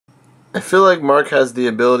I feel like Mark has the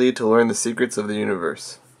ability to learn the secrets of the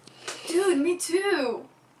universe. Dude, me too.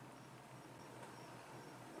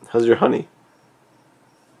 How's your honey?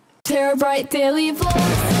 TeraBrite daily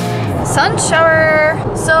vlogs. Sun shower.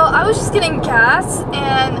 So I was just getting gas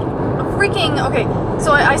and okay,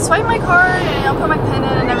 so I swipe my card and I'll put my pin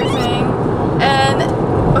in and everything, and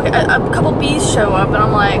okay, a couple bees show up and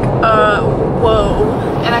I'm like, whoa,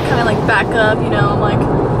 and I kind of like back up, you know, I'm like,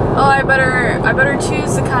 oh, I better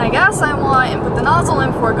choose the kind of gas I want and put the nozzle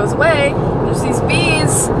in before it goes away. There's these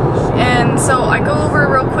bees, and so I go over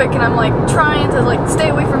real quick and I'm like trying to like stay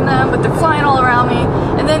away from them, but they're flying all around me,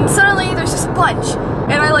 and then suddenly there's just a bunch,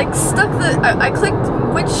 and I like I clicked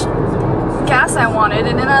which gas I wanted,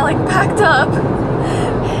 and then I like backed up,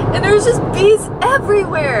 and there was just bees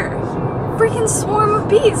everywhere. Freaking swarm of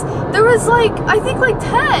bees. There was like, I think like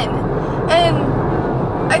 10, and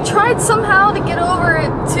I tried somehow to get over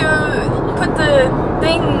it to put the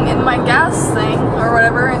thing in my gas thing or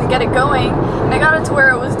whatever and get it going, and I got it to where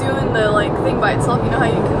it was doing the like thing by itself. You know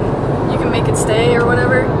how you can make it stay or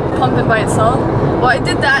whatever, pump it by itself. Well, I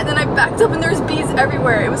did that, and then I backed up and there's bees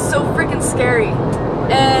everywhere. It was so freaking scary.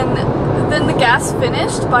 And then the gas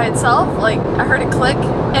finished by itself, like I heard it click,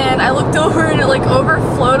 and I looked over and it like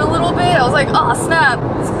overflowed a little bit. I was like, oh snap,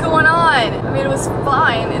 what's going on? I mean, it was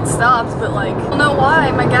fine, it stopped, but like, I don't know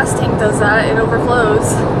why my gas tank does that. It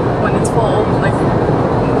overflows when it's full, like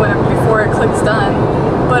before it clicks done.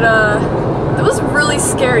 But it was really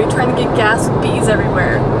scary trying to get gas with bees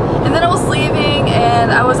everywhere. And then I was leaving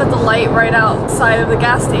and I was at the light right outside of the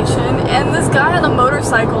gas station, and this guy on a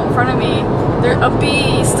motorcycle in front of me, a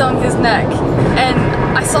bee stung his neck, and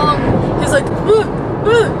I saw him, he was like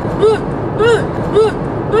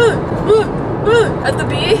at the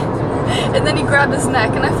bee, and then he grabbed his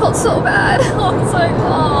neck, and I felt so bad. I was like,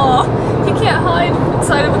 oh, he can't hide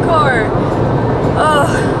inside of a car.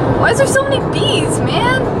 Why is there so many bees,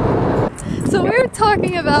 man? So we were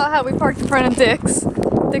talking about how we parked in front of Dick's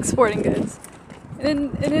Sporting Goods,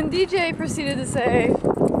 and then DJ proceeded to say,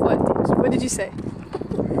 what did you say?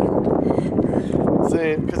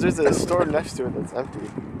 Saying, because there's a store next to it that's empty.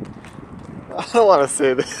 I don't want to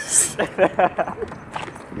say this.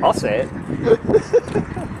 I'll say it.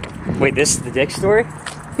 Wait, this is the Dick's story?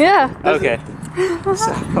 Yeah. Okay.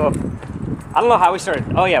 So, I don't know how we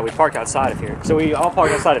started. Oh yeah, we parked outside of here. So we all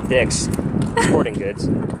parked outside of Dick's Sporting Goods.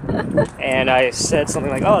 And I said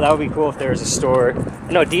something like, oh, that would be cool if there was a store.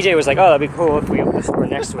 No, DJ was like, oh, that'd be cool if we opened a store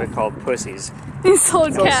next to it called Pussies. He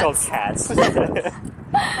sold cats. Sold cats.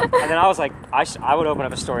 And then I was like, I would open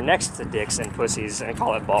up a store next to Dick's and Pussies and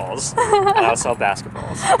call it Balls. And I would sell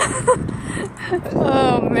basketballs.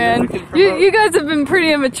 Oh man, you guys have been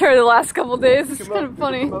pretty immature the last couple days. It's kind of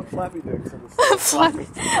funny. Flappy Dicks. Flappy.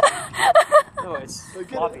 No, it's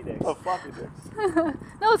Floppy Dicks. Oh, Floppy Dicks.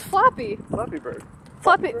 No, it's Floppy. Flappy Bird.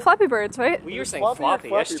 Flappy Birds, right? Well, you were saying Floppy floppy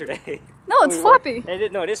Flappy yesterday. No, it's Floppy.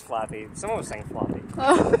 No, it is Flappy. Someone was saying floppy.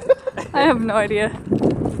 Oh, I have no idea.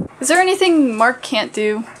 Is there anything Mark can't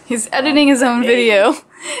do? He's editing his own video.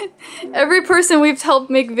 Every person we've helped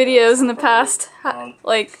make videos in the past,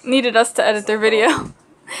 like, needed us to edit their video.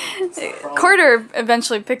 Carter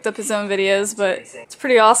eventually picked up his own videos, but it's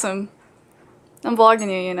pretty awesome. I'm vlogging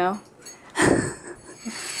you, you know.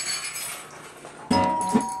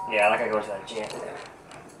 Yeah, I like I go to that jam there.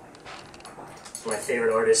 My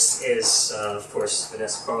favorite artist is, of course,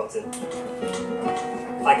 Vanessa Carlton.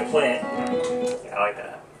 If I could play it, yeah, I like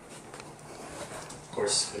that. Of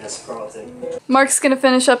course, Vanessa Carlton. Mark's gonna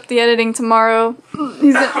finish up the editing tomorrow.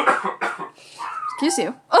 He's gonna... Excuse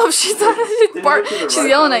you. Oh, she's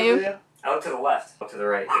yelling at you. I look to the left, look to the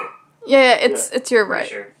right here. Yeah, it's your right.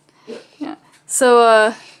 Sure. Yeah.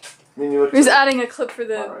 So, we're just adding a clip for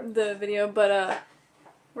the video, but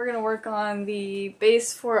we're gonna work on the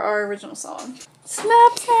bass for our original song.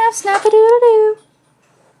 Snap, snap, snap-a-doo-doo.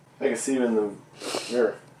 I can see you in the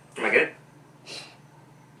mirror. Am I good?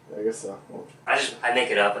 Yeah, I guess so. I make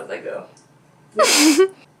it up as I go.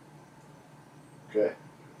 Okay.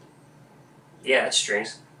 Yeah, it's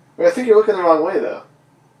strings. Wait, I think you're looking the wrong way, though.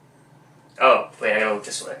 Oh, wait, I gotta look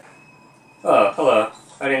this way. Oh, hello.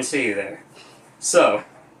 I didn't see you there. So,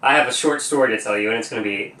 I have a short story to tell you, and it's gonna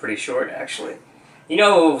be pretty short, actually. You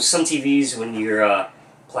know, some TVs, when you're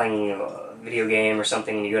playing a video game or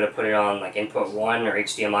something, and you go to put it on like input 1 or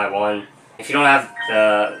HDMI 1, if you don't have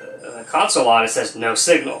the console on, it says no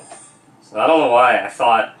signal. So I don't know why. I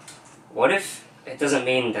thought, what if it doesn't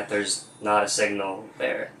mean that there's not a signal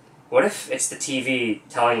there? What if it's the TV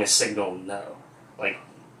telling the signal no? Like,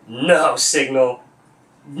 no signal.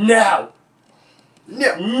 No!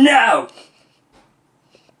 No! No!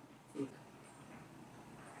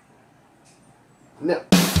 No.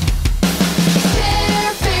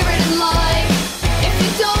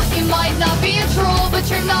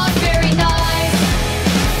 I'm not